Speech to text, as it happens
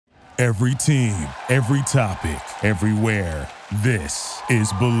Every team, every topic, everywhere. This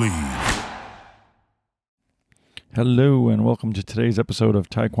is Believe. Hello and welcome to today's episode of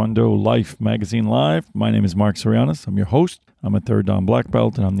Taekwondo Life Magazine Live. My name is Mark Sorianis. I'm your host. I'm a third Dan black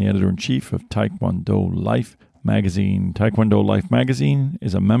belt and I'm the editor-in-chief of Taekwondo Life Magazine. Taekwondo Life Magazine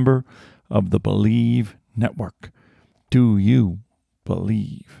is a member of the Believe Network. Do you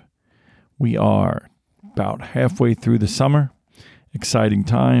believe? We are about halfway through the summer. Exciting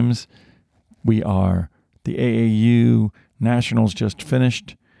times. We are the AAU Nationals just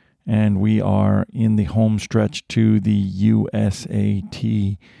finished, and we are in the home stretch to the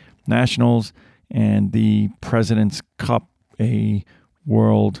USAT Nationals and the President's Cup, a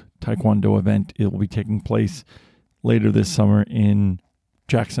World Taekwondo event. It will be taking place later this summer in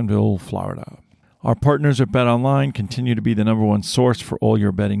Jacksonville, Florida. Our partners at BetOnline continue to be the number one source for all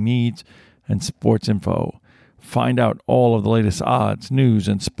your betting needs and sports info. Find out all of the latest odds, news,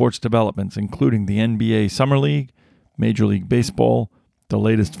 and sports developments, including the NBA Summer League, Major League Baseball, the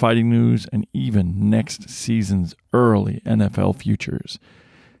latest fighting news, and even next season's early NFL futures.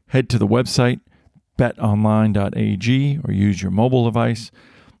 Head to the website, betonline.ag, or use your mobile device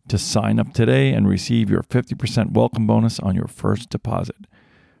to sign up today and receive your 50% welcome bonus on your first deposit.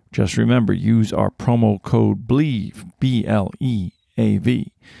 Just remember, use our promo code BLEAV,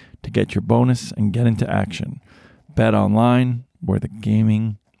 B-L-E-A-V, to get your bonus and get into action. Bet online, where the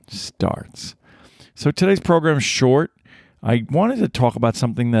gaming starts. So today's program is short. I wanted to talk about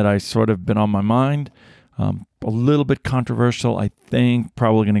something that I sort of been on my mind. A little bit controversial, I think.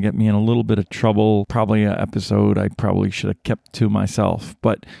 Probably going to get me in a little bit of trouble. Probably an episode I probably should have kept to myself.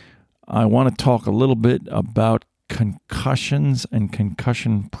 But I want to talk a little bit about concussions and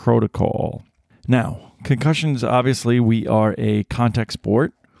concussion protocol. Now, concussions, obviously, we are a contact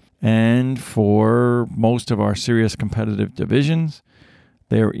sport. And for most of our serious competitive divisions,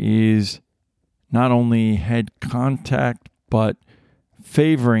 there is not only head contact, but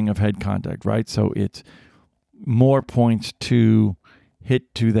favoring of head contact, right? So it's more points to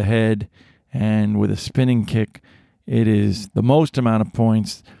hit to the head. And with a spinning kick, it is the most amount of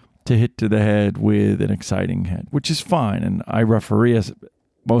points to hit to the head with an exciting head, which is fine. And I referee, as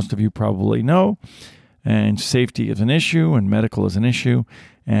most of you probably know, and safety is an issue and medical is an issue.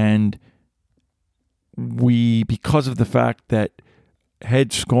 And because of the fact that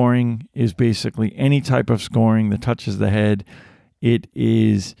head scoring is basically any type of scoring that touches the head, it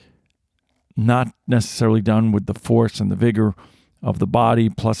is not necessarily done with the force and the vigor of the body.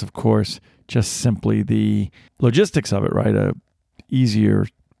 Plus, of course, just simply the logistics of it, right? Easier,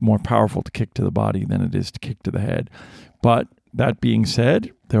 more powerful to kick to the body than it is to kick to the head. But that being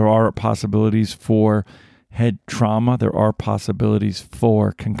said, there are possibilities for head trauma. There are possibilities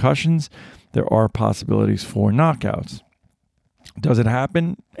for concussions. There are possibilities for knockouts. Does it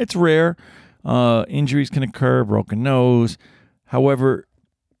happen? It's rare. Injuries can occur, broken nose. However,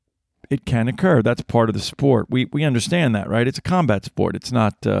 it can occur. That's part of the sport. We understand that, right? It's a combat sport. It's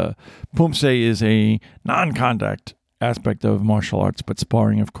not... Poomsae is a non-contact aspect of martial arts, but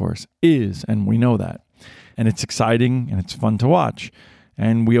sparring, of course, is, and we know that. And it's exciting, and it's fun to watch.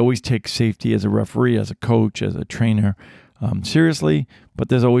 And we always take safety as a referee, as a coach, as a trainer seriously, but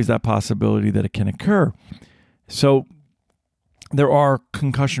there's always that possibility that it can occur. So there are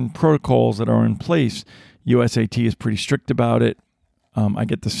concussion protocols that are in place. USAT is pretty strict about it. I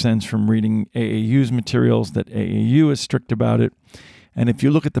get the sense from reading AAU's materials that AAU is strict about it. And if you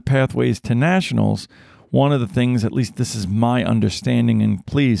look at the pathways to nationals, one of the things, at least this is my understanding, and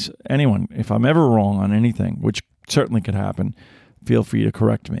please, anyone, if I'm ever wrong on anything, which certainly could happen, feel free to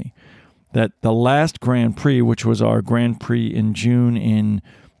correct me, that the last Grand Prix, which was our Grand Prix in June in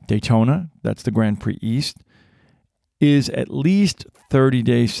Daytona, that's the Grand Prix East, is at least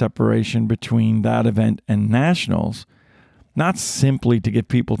 30-day separation between that event and nationals, not simply to give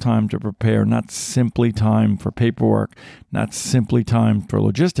people time to prepare, not simply time for paperwork, not simply time for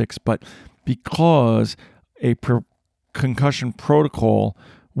logistics, but because a concussion protocol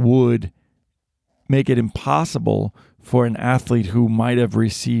would make it impossible for an athlete who might have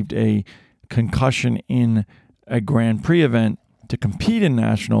received a concussion in a Grand Prix event to compete in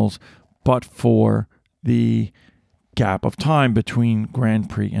nationals, but for the gap of time between Grand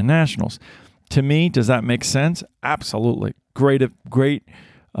Prix and nationals. To me, does that make sense? Absolutely. Great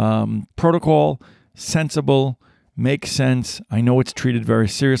protocol, sensible, makes sense. I know it's treated very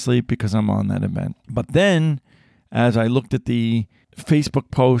seriously because I'm on that event. But then, as I looked at the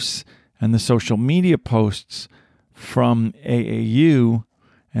Facebook posts and the social media posts from AAU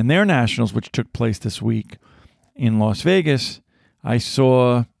and their nationals, which took place this week in Las Vegas, I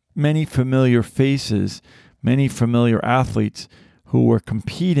saw many familiar faces, many familiar athletes who were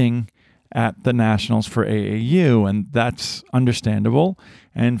competing at the Nationals for AAU, and that's understandable.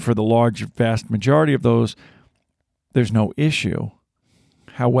 And for the vast majority of those, there's no issue.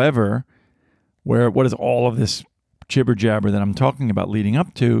 However, what is all of this jibber jabber that I'm talking about leading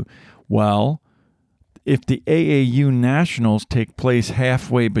up to? Well, if the AAU Nationals take place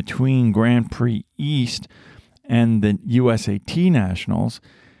halfway between Grand Prix East and the USAT Nationals,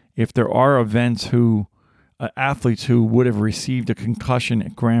 if there are athletes who would have received a concussion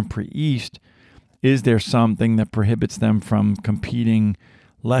at Grand Prix East, is there something that prohibits them from competing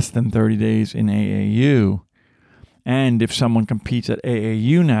less than 30 days in AAU? And if someone competes at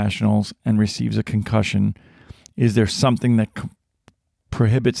AAU Nationals and receives a concussion, is there something that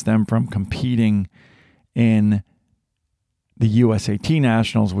prohibits them from competing in the USAT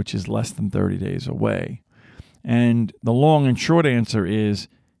Nationals, which is less than 30 days away? And the long and short answer is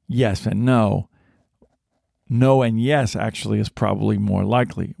yes and no. No and yes actually is probably more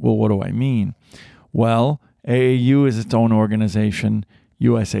likely. Well, what do I mean? Well, AAU is its own organization.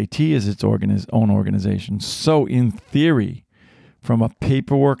 USAT is its own organization. So in theory, from a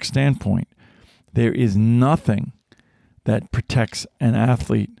paperwork standpoint, there is nothing that protects an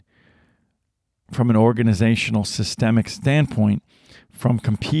athlete from an organizational systemic standpoint from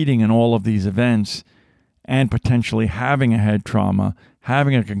competing in all of these events and potentially having a head trauma,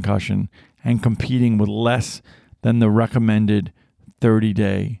 having a concussion, and competing with less than the recommended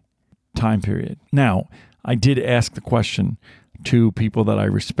 30-day time period. Now, I did ask the question to people that I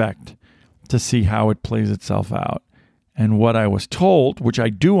respect to see how it plays itself out. And what I was told, which I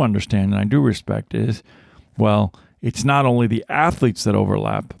do understand and I do respect, is, well, it's not only the athletes that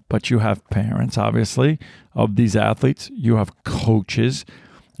overlap, but you have parents, obviously, of these athletes. You have coaches,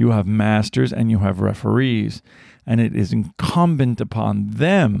 you have masters, and you have referees. And it is incumbent upon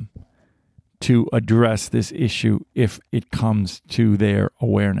them to address this issue if it comes to their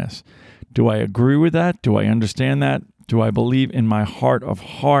awareness. Do I agree with that? Do I understand that? Do I believe in my heart of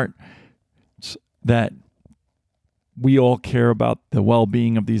hearts that we all care about the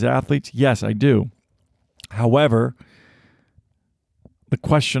well-being of these athletes? Yes, I do. However, the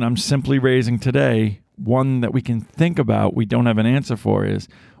question I'm simply raising today, one that we can think about, we don't have an answer for, is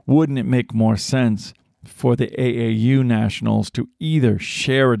wouldn't it make more sense for the AAU Nationals to either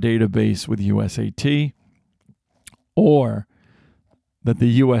share a database with USAT, or that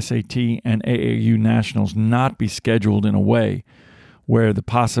the USAT and AAU Nationals not be scheduled in a way where the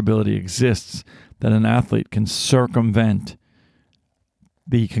possibility exists that an athlete can circumvent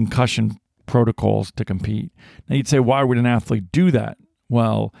the concussion protocols to compete? Now you'd say, why would an athlete do that?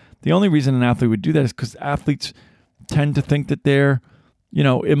 Well, the only reason an athlete would do that is because athletes tend to think that they're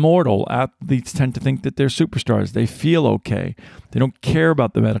immortal. Athletes tend to think that they're superstars. They feel okay. They don't care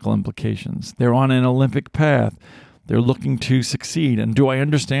about the medical implications. They're on an Olympic path. They're looking to succeed. And do I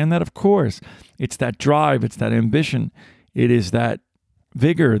understand that? Of course. It's that drive. It's that ambition. It is that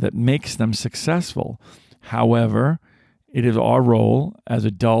vigor that makes them successful. However, it is our role as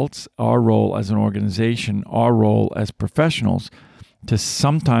adults, our role as an organization, our role as professionals to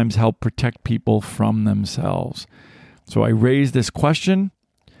sometimes help protect people from themselves. So I raise this question,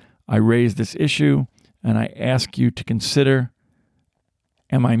 I raise this issue, and I ask you to consider,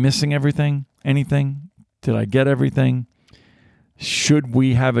 am I missing anything? Did I get everything? Should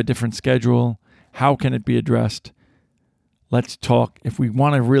we have a different schedule? How can it be addressed? Let's talk. If we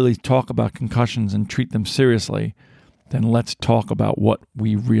want to really talk about concussions and treat them seriously, then let's talk about what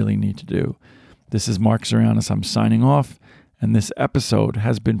we really need to do. This is Mark Zirianis. I'm signing off, and this episode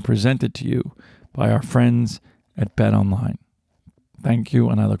has been presented to you by our friends at BetOnline. Thank you,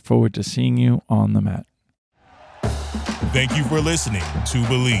 and I look forward to seeing you on the mat. Thank you for listening to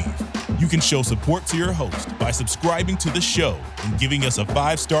Believe. You can show support to your host by subscribing to the show and giving us a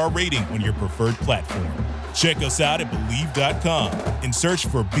 5-star rating on your preferred platform. Check us out at Believe.com and search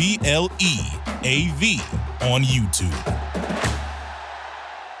for BLEAV on YouTube.